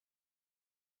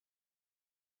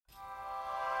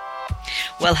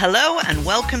Well, hello and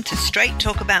welcome to Straight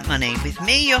Talk About Money with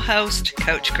me, your host,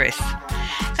 Coach Chris.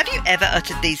 Have you ever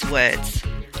uttered these words?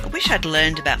 I wish I'd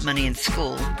learned about money in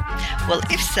school. Well,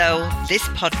 if so, this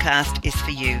podcast is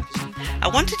for you. I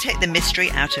want to take the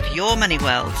mystery out of your money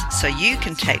world so you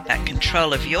can take back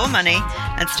control of your money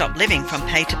and stop living from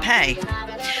pay to pay.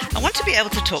 I want to be able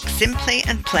to talk simply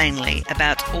and plainly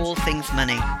about all things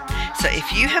money. So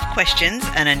if you have questions,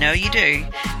 and I know you do,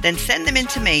 then send them in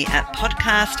to me at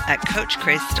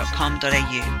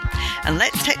podcast@coachchris.com.au. And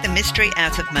let's take the mystery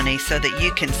out of money so that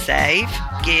you can save,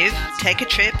 give, take a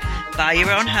trip, buy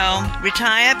your own home,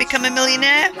 retire, become a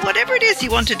millionaire, whatever it is you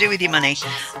want to do with your money.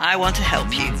 I want to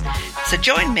help you. So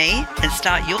join me and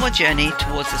start your journey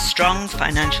towards a strong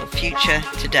financial future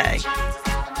today.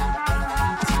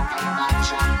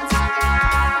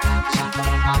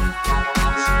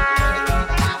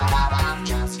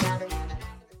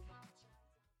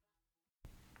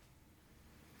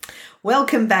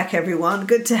 Welcome back, everyone.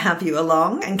 Good to have you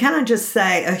along. And can I just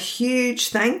say a huge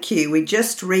thank you? We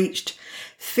just reached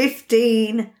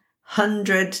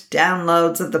 1,500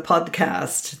 downloads of the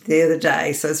podcast the other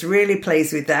day. So I was really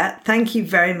pleased with that. Thank you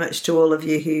very much to all of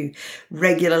you who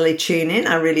regularly tune in.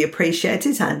 I really appreciate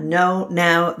it. I know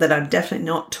now that I'm definitely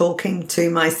not talking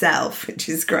to myself, which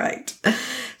is great.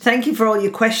 Thank you for all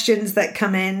your questions that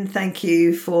come in. Thank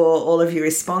you for all of your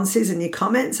responses and your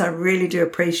comments. I really do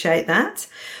appreciate that.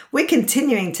 We're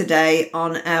continuing today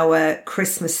on our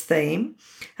Christmas theme,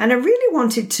 and I really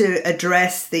wanted to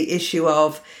address the issue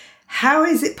of how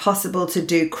is it possible to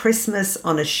do Christmas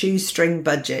on a shoestring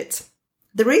budget?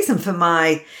 The reason for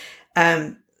my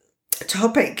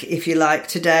topic, if you like,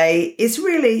 today is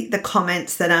really the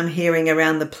comments that I'm hearing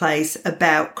around the place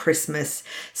about Christmas.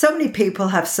 So many people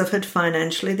have suffered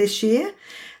financially this year,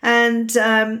 and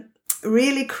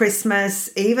really Christmas,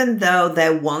 even though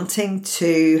they're wanting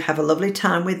to have a lovely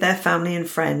time with their family and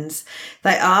friends,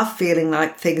 they are feeling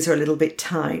like things are a little bit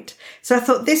tight. So I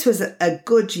thought this was a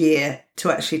good year to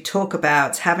actually talk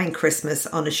about having Christmas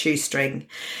on a shoestring.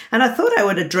 And I thought I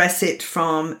would address it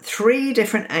from 3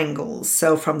 different angles.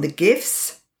 So from the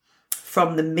gifts,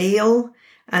 from the meal,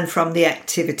 and from the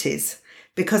activities,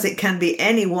 because it can be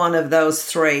any one of those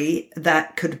 3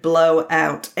 that could blow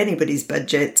out anybody's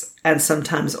budget. And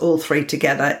sometimes all 3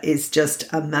 together is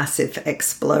just a massive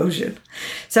explosion.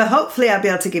 So hopefully I'll be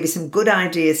able to give you some good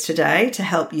ideas today to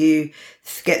help you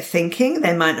get thinking.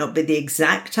 They might not be the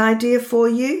exact idea for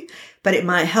you, but it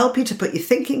might help you to put your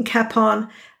thinking cap on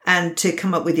and to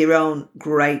come up with your own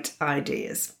great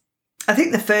ideas. I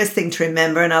think the first thing to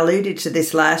remember, and I alluded to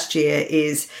this last year,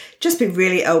 is just be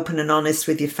really open and honest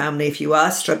with your family. If you are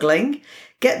struggling,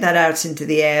 get that out into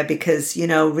the air, because, you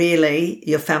know, really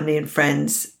your family and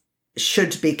friends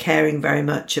should be caring very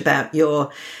much about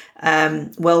your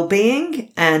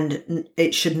well-being, and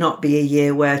it should not be a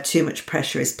year where too much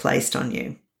pressure is placed on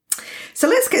you. So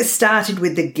let's get started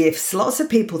with the gifts. Lots of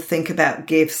people think about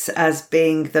gifts as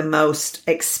being the most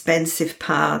expensive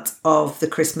part of the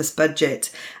Christmas budget,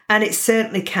 and it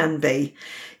certainly can be.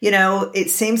 You know, it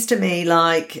seems to me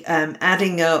like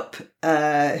adding up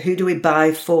who do we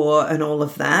buy for and all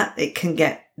of that, it can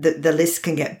get, the list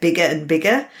can get bigger and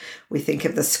bigger. We think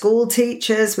of the school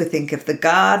teachers, we think of the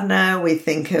gardener, we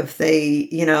think of the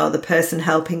person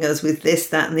helping us with this,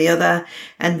 that and the other,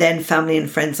 and then family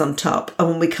and friends on top.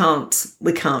 And we can't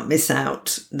miss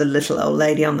out the little old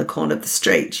lady on the corner of the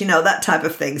street, you know, that type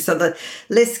of thing. So the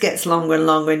list gets longer and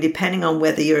longer, and depending on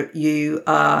whether you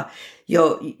wear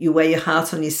your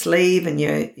heart on your sleeve and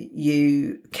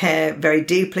you care very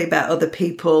deeply about other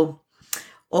people,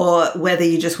 or whether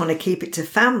you just want to keep it to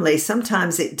family,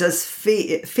 sometimes it does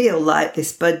feel like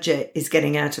this budget is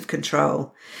getting out of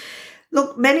control.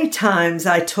 Look, many times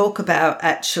I talk about,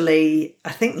 actually,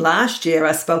 I think last year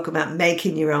I spoke about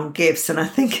making your own gifts. And I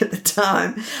think at the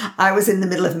time I was in the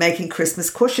middle of making Christmas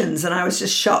cushions, and I was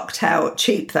just shocked how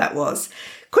cheap that was.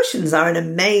 Cushions are an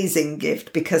amazing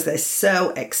gift because they're so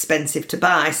expensive to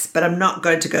buy, but I'm not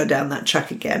going to go down that track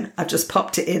again. I've just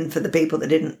popped it in for the people that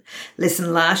didn't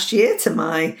listen last year to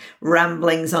my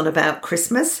ramblings on about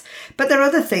Christmas. But there are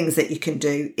other things that you can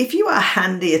do. If you are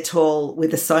handy at all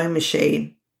with a sewing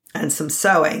machine and some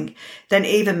sewing, then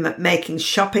even making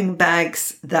shopping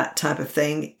bags, that type of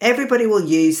thing, everybody will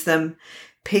use them.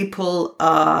 People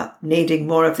are needing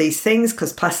more of these things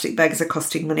because plastic bags are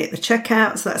costing money at the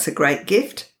checkout. So that's a great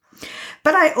gift.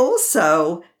 But I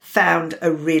also found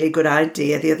a really good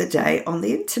idea the other day on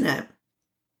the internet.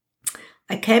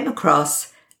 I came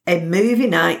across a movie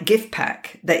night gift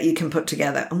pack that you can put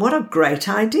together. And what a great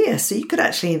idea. So you could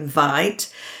actually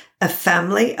invite a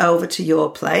family over to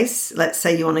your place. Let's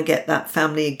say you want to get that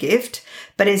family a gift,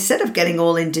 but instead of getting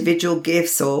all individual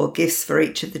gifts or gifts for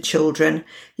each of the children,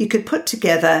 you could put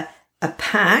together a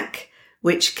pack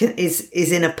which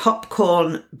is in a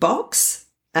popcorn box,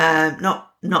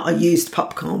 not a used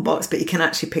popcorn box, but you can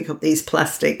actually pick up these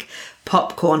plastic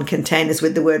popcorn containers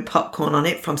with the word popcorn on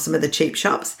it from some of the cheap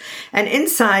shops. And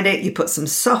inside it, you put some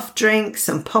soft drinks,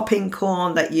 some popping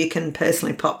corn that you can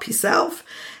personally pop yourself,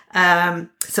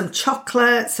 some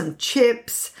chocolate, some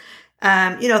chips,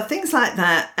 things like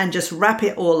that, and just wrap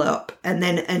it all up. And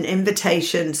then an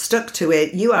invitation stuck to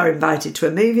it. You are invited to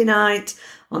a movie night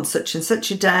on such and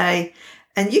such a day.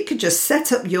 And you could just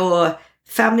set up your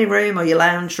family room or your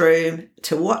lounge room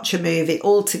to watch a movie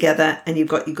all together, and you've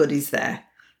got your goodies there.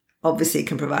 Obviously, you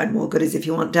can provide more goodies if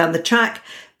you want down the track,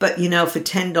 but for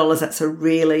 $10, that's a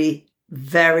really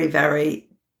very, very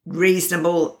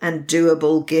reasonable and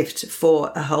doable gift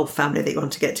for a whole family that you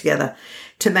want to get together.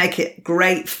 To make it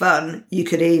great fun, you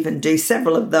could even do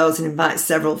several of those and invite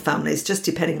several families, just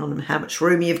depending on how much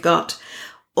room you've got.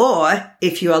 Or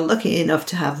if you are lucky enough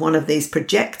to have one of these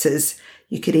projectors,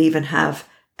 you could even have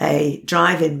a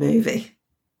drive-in movie.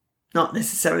 Not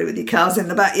necessarily with your cars in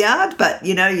the backyard, but,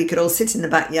 you could all sit in the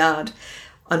backyard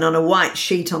and on a white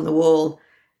sheet on the wall,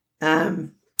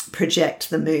 project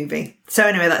the movie. So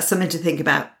anyway, that's something to think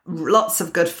about. Lots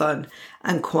of good fun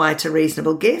and quite a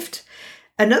reasonable gift.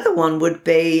 Another one would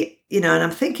be, and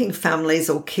I'm thinking families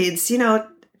or kids,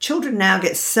 children now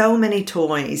get so many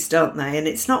toys, don't they? And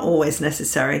it's not always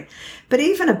necessary. But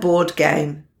even a board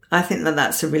game, I think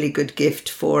that's a really good gift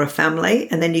for a family.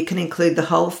 And then you can include the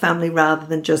whole family rather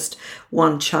than just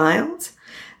one child.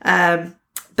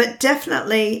 But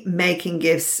definitely making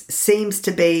gifts seems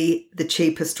to be the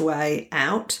cheapest way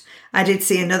out. I did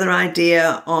see another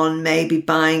idea on maybe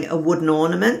buying a wooden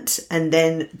ornament and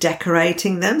then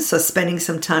decorating them. So spending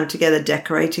some time together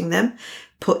decorating them.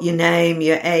 Put your name,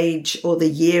 your age, or the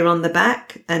year on the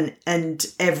back, and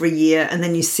every year, and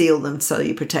then you seal them so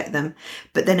you protect them.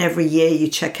 But then every year you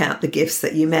check out the gifts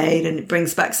that you made, and it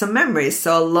brings back some memories.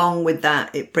 So along with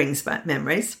that, it brings back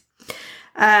memories.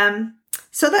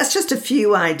 So that's just a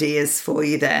few ideas for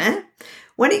you there.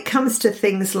 When it comes to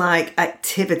things like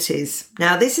activities,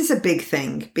 now this is a big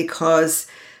thing because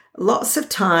lots of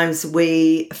times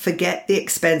we forget the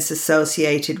expense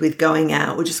associated with going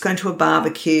out. We're just going to a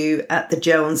barbecue at the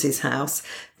Joneses' house,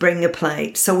 bring a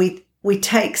plate. So we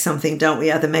take something, don't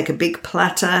we? Either make a big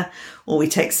platter or we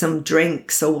take some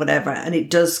drinks or whatever, and it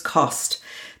does cost.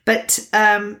 But,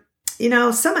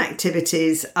 some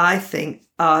activities I think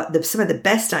are some of the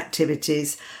best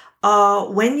activities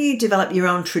are when you develop your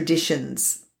own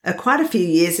traditions. Quite a few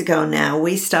years ago now,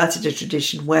 we started a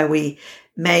tradition where we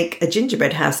make a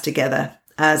gingerbread house together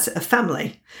as a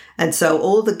family. And so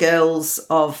all the girls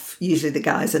usually the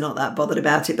guys are not that bothered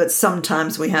about it, but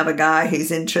sometimes we have a guy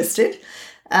who's interested.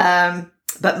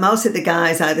 But most of the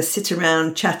guys either sit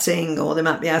around chatting, or they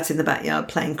might be out in the backyard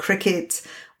playing cricket,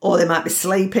 or they might be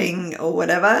sleeping or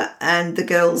whatever. And the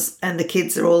girls and the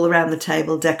kids are all around the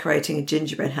table decorating a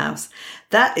gingerbread house.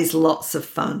 That is lots of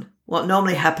fun. What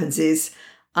normally happens is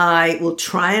I will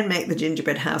try and make the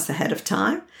gingerbread house ahead of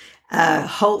time.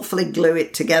 Hopefully glue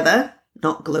it together,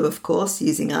 not glue, of course,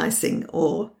 using icing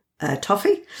or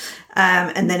toffee.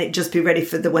 And then it just be ready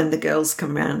for when the girls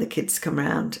come around, the kids come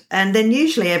around. And then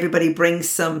usually everybody brings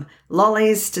some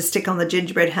lollies to stick on the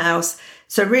gingerbread house.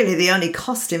 So really the only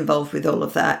cost involved with all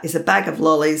of that is a bag of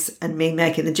lollies and me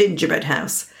making the gingerbread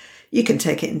house. You can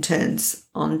take it in turns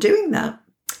on doing that.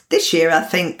 This year, I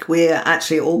think we're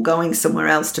actually all going somewhere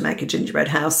else to make a gingerbread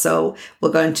house. So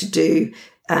we're going to do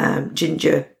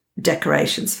ginger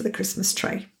decorations for the Christmas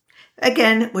tree.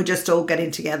 Again, we're just all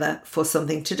getting together for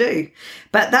something to do.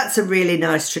 But that's a really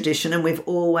nice tradition, and we've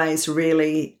always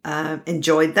really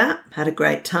enjoyed that, had a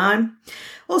great time.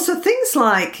 Also, things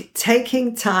like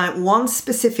taking time, one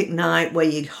specific night where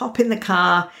you hop in the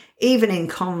car, even in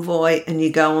convoy, and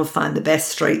you go and find the best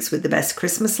streets with the best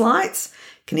Christmas lights.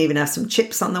 Can even have some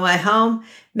chips on the way home.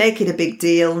 Make it a big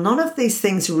deal. None of these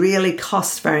things really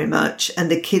cost very much, and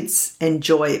the kids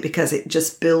enjoy it because it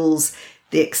just builds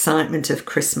the excitement of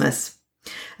Christmas.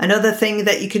 Another thing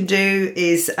that you can do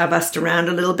is, I've asked around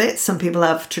a little bit, some people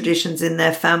have traditions in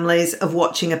their families of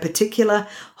watching a particular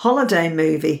holiday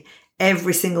movie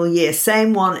every single year.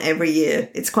 Same one every year.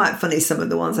 It's quite funny, some of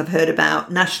the ones I've heard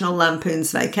about. National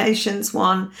Lampoon's Vacation's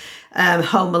one.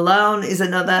 Home Alone is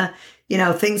another.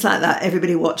 Things like that.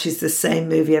 Everybody watches the same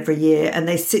movie every year, and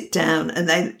they sit down and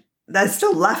they're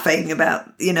still laughing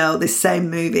about, this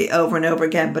same movie over and over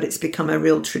again, but it's become a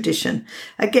real tradition.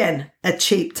 Again, a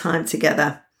cheap time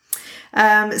together.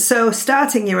 So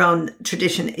starting your own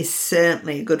tradition is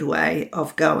certainly a good way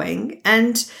of going.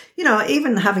 And,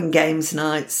 even having games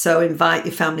nights. So invite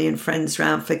your family and friends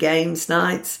round for games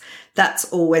nights. That's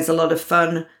always a lot of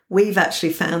fun. We've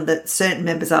actually found that certain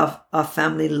members of our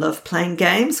family love playing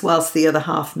games, whilst the other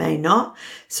half may not.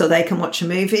 So they can watch a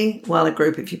movie while a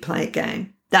group of you play a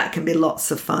game. That can be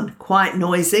lots of fun, quite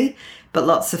noisy, but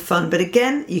lots of fun. But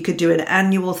again, you could do an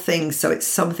annual thing. So it's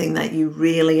something that you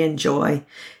really enjoy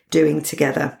doing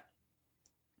together.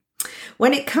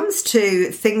 When it comes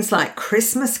to things like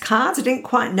Christmas cards, I didn't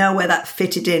quite know where that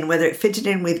fitted in, whether it fitted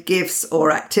in with gifts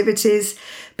or activities,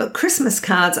 but Christmas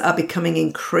cards are becoming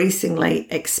increasingly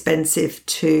expensive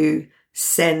to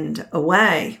send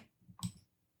away.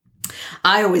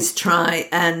 I always try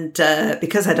and,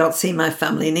 because I don't see my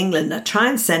family in England, I try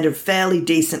and send a fairly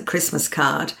decent Christmas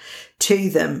card to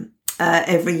them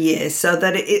every year so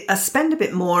that I spend a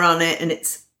bit more on it and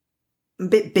it's a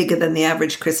bit bigger than the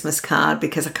average Christmas card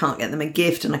because I can't get them a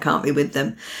gift and I can't be with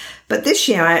them. But this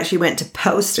year I actually went to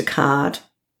post a card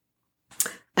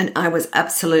and I was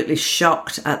absolutely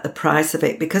shocked at the price of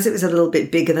it because it was a little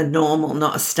bit bigger than normal,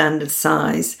 not a standard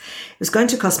size. It was going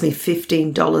to cost me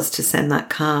 $15 to send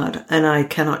that card and I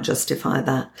cannot justify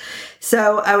that.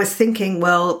 So I was thinking,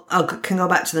 well, I can go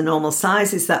back to the normal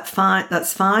size. Is that fine?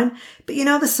 That's fine. But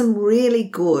there's some really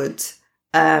good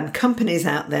companies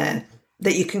out there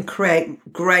that you can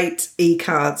create great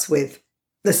e-cards with.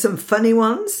 There's some funny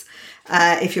ones.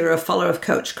 If you're a follower of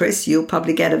Coach Chris, you'll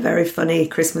probably get a very funny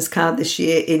Christmas card this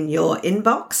year in your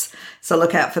inbox. So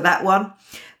look out for that one.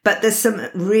 But there's some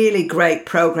really great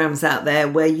programs out there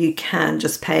where you can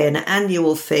just pay an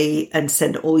annual fee and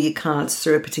send all your cards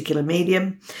through a particular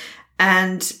medium.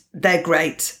 And they're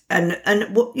great. And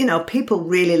people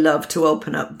really love to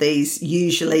open up these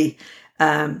usually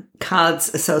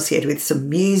cards associated with some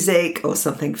music or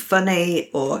something funny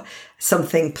or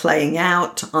something playing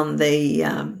out on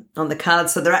the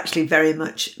cards. So they're actually very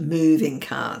much moving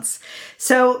cards.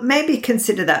 So maybe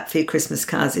consider that for your Christmas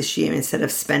cards this year instead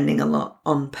of spending a lot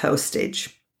on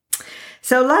postage.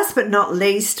 So last but not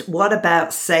least, what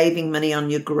about saving money on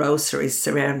your groceries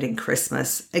surrounding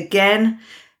Christmas? Again,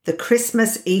 the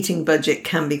Christmas eating budget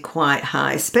can be quite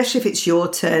high, especially if it's your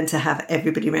turn to have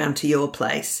everybody around to your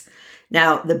place.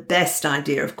 Now, the best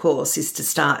idea, of course, is to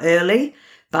start early,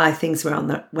 buy things when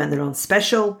they're on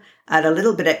special, add a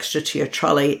little bit extra to your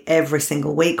trolley every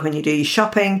single week when you do your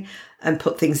shopping, and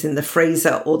put things in the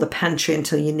freezer or the pantry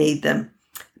until you need them.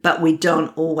 But we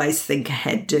don't always think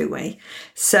ahead, do we?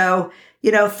 So,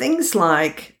 things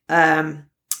like flybys,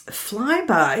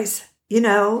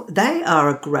 they are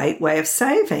a great way of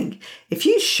saving. If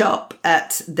you shop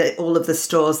at all of the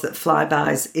stores that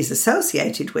Flybys is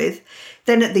associated with,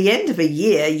 then at the end of a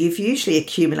year, you've usually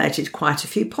accumulated quite a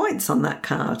few points on that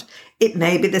card. It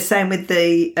may be the same with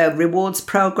the rewards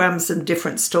programs and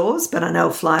different stores, but I know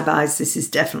Flybys, this is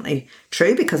definitely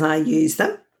true because I use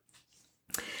them.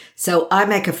 So I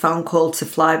make a phone call to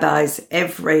Flybys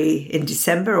in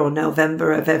December or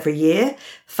November of every year,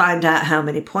 find out how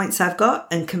many points I've got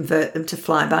and convert them to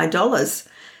Flyby dollars.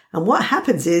 And what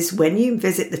happens is when you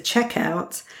visit the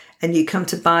checkout and you come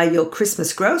to buy your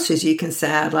Christmas groceries, you can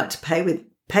say, I'd like to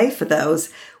pay for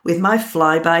those with my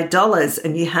Flyby dollars,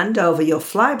 and you hand over your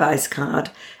Flybys card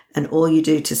and all you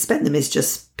do to spend them is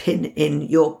just pin in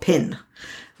your PIN,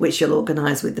 which you'll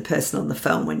organise with the person on the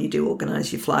phone when you do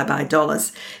organise your Flyby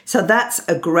dollars. So that's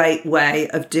a great way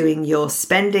of doing your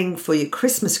spending for your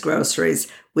Christmas groceries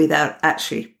without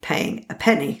actually paying a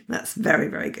penny. That's very,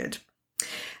 very good.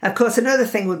 Of course, another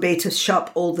thing would be to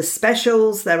shop all the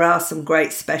specials. There are some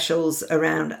great specials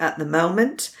around at the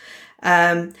moment.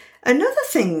 Another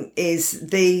thing is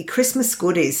the Christmas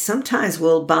goodies. Sometimes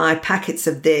we'll buy packets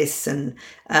of this and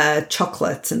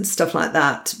chocolate and stuff like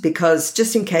that because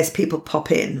just in case people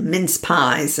pop in, mince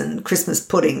pies and Christmas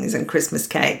puddings and Christmas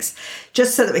cakes,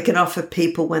 just so that we can offer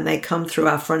people when they come through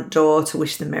our front door to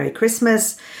wish them Merry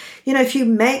Christmas. If you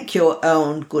make your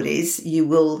own goodies, you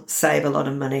will save a lot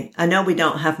of money. I know we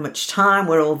don't have much time.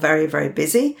 We're all very, very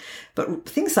busy. But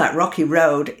things like Rocky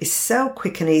Road is so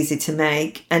quick and easy to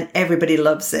make and everybody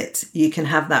loves it. You can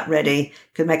have that ready.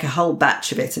 You can make a whole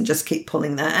batch of it and just keep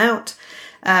pulling that out.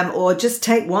 Or just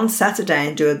take one Saturday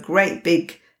and do a great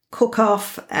big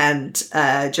cook-off and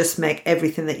just make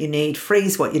everything that you need,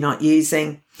 freeze what you're not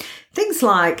using. Things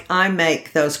like I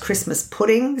make those Christmas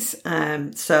puddings.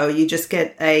 So you just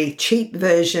get a cheap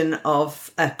version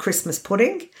of a Christmas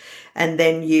pudding and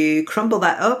then you crumble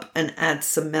that up and add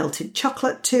some melted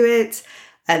chocolate to it.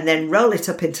 and then roll it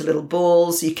up into little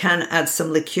balls. You can add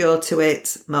some liqueur to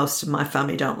it. Most of my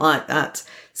family don't like that.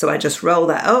 So I just roll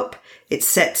that up. It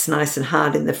sets nice and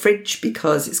hard in the fridge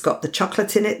because it's got the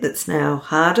chocolate in it that's now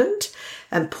hardened.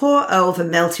 And pour over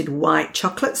melted white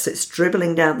chocolate so it's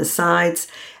dribbling down the sides.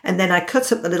 And then I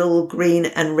cut up the little green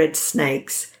and red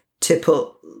snakes to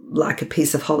put like a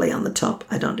piece of holly on the top.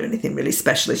 I don't do anything really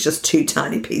special. It's just 2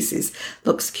 tiny pieces.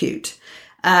 Looks cute.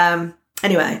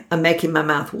 Anyway, I'm making my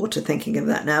mouth water thinking of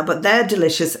that now, but they're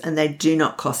delicious and they do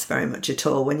not cost very much at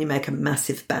all when you make a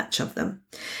massive batch of them.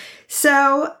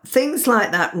 So things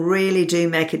like that really do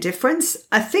make a difference.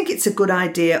 I think it's a good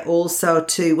idea also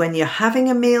to, when you're having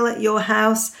a meal at your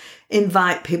house,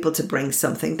 invite people to bring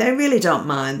something. They really don't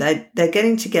mind. They're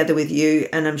getting together with you,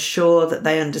 and I'm sure that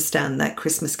they understand that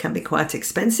Christmas can be quite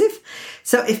expensive.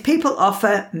 So if people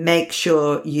offer, make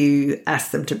sure you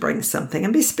ask them to bring something,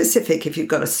 and be specific if you've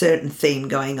got a certain theme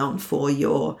going on for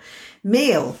your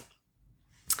meal.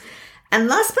 And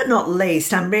last but not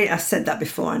least, I've said that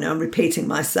before, I know I'm repeating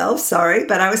myself, sorry,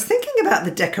 but I was thinking about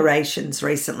the decorations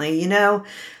recently. You know,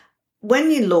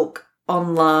 when you look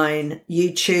online,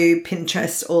 YouTube,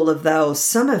 Pinterest, all of those,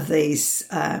 some of these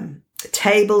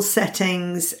table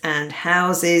settings and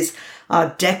houses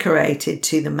are decorated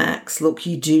to the max. Look,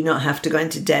 you do not have to go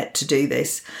into debt to do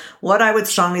this. What I would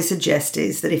strongly suggest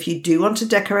is that if you do want to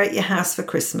decorate your house for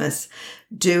Christmas,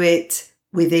 do it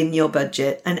within your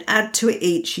budget and add to it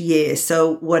each year.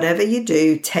 So whatever you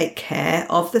do, take care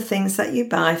of the things that you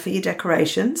buy for your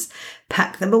decorations,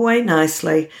 pack them away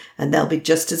nicely, and they'll be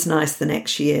just as nice the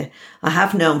next year. I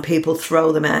have known people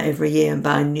throw them out every year and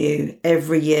buy new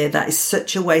every year. That is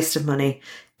such a waste of money.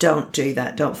 Don't do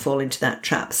that. Don't fall into that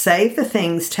trap. Save the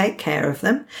things, take care of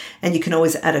them, and you can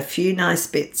always add a few nice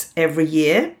bits every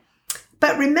year.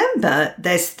 But remember,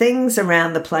 there's things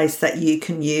around the place that you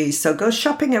can use. So go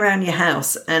shopping around your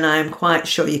house, and I'm quite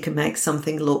sure you can make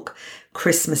something look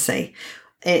Christmassy.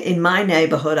 In my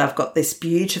neighbourhood, I've got this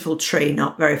beautiful tree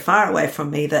not very far away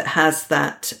from me that has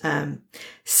that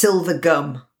silver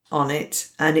gum on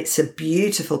it, and it's a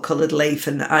beautiful coloured leaf.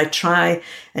 And I try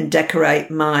and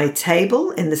decorate my table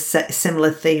in the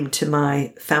similar theme to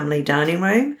my family dining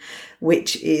room,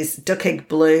 which is duck egg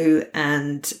blue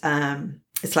and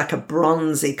it's like a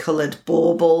bronzy coloured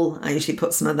bauble. I usually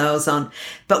put some of those on.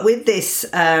 But with this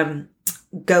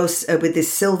with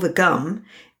this silver gum,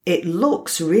 it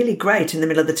looks really great in the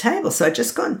middle of the table. So I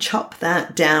just go and chop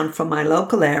that down from my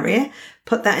local area,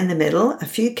 put that in the middle, a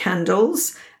few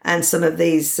candles and some of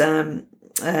these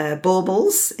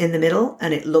baubles in the middle,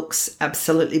 and it looks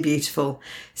absolutely beautiful.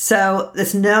 So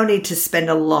there's no need to spend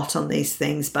a lot on these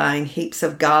things, buying heaps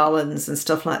of garlands and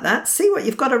stuff like that. See what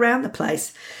you've got around the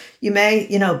place. You may,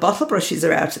 bottle brushes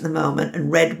are out at the moment,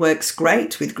 and red works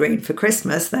great with green for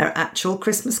Christmas. They're actual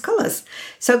Christmas colours.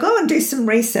 So go and do some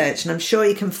research, and I'm sure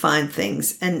you can find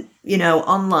things. And,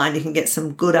 online you can get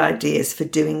some good ideas for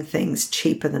doing things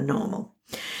cheaper than normal.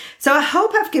 So I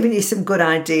hope I've given you some good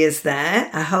ideas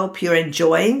there. I hope you're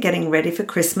enjoying getting ready for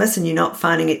Christmas and you're not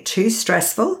finding it too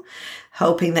stressful,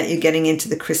 hoping that you're getting into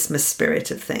the Christmas spirit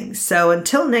of things. So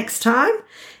until next time,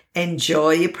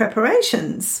 enjoy your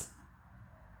preparations.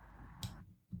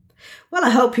 Well, I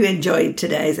hope you enjoyed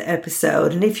today's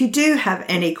episode. And if you do have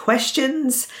any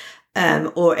questions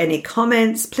or any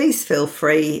comments, please feel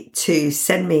free to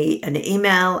send me an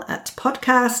email at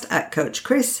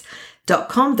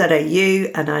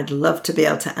podcast@coachchris.com.au, and I'd love to be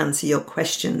able to answer your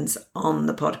questions on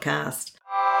the podcast.